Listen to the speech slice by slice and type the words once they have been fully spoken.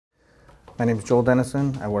My name is Joel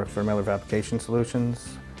Dennison. I work for Fabrication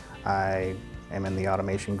Solutions. I am in the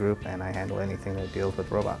automation group and I handle anything that deals with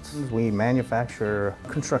robots. We manufacture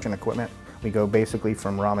construction equipment. We go basically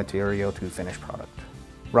from raw material to finished product.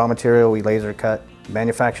 Raw material we laser cut,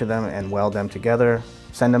 manufacture them and weld them together,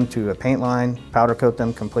 send them to a paint line, powder coat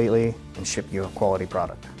them completely, and ship you a quality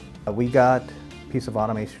product. We got a piece of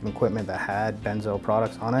automation equipment that had Binzel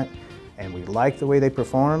products on it, and we liked the way they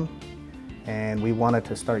perform, and we wanted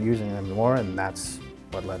to start using them more, and that's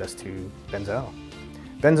what led us to Binzel.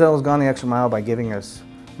 Binzel has gone the extra mile by giving us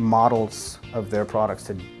models of their products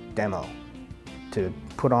to demo, to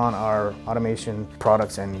put on our automation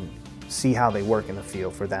products and see how they work in the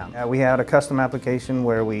field for them. We had a custom application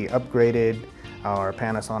where we upgraded our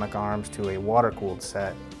Panasonic arms to a water-cooled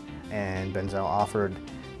set, and Binzel offered,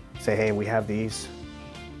 say, hey, we have these,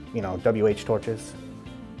 WH torches.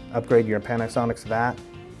 Upgrade your Panasonics to that,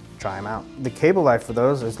 try them out. The cable life for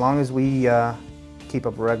those, as long as we keep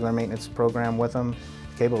up a regular maintenance program with them,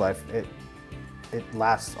 cable life, it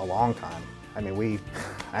lasts a long time. I mean,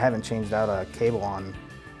 I haven't changed out a cable on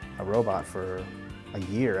a robot for a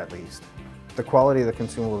year at least. The quality of the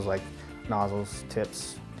consumables like nozzles,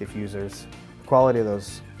 tips, diffusers, the quality of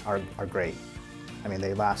those are great. I mean,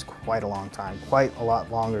 they last quite a long time, quite a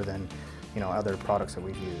lot longer than other products that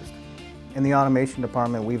we've used. In the automation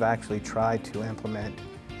department, we've actually tried to implement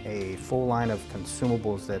a full line of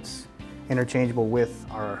consumables that's interchangeable with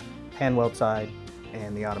our hand weld side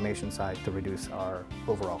and the automation side to reduce our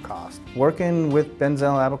overall cost. Working with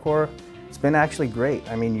Binzel ABICOR, it's been actually great.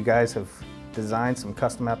 I mean, you guys have designed some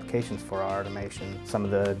custom applications for our automation. Some of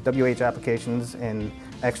the WH applications in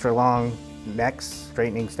extra long necks,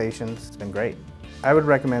 straightening stations, it's been great. I would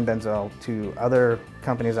recommend Binzel to other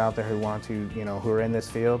companies out there who want to, who are in this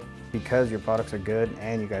field, because your products are good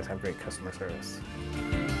and you guys have great customer service.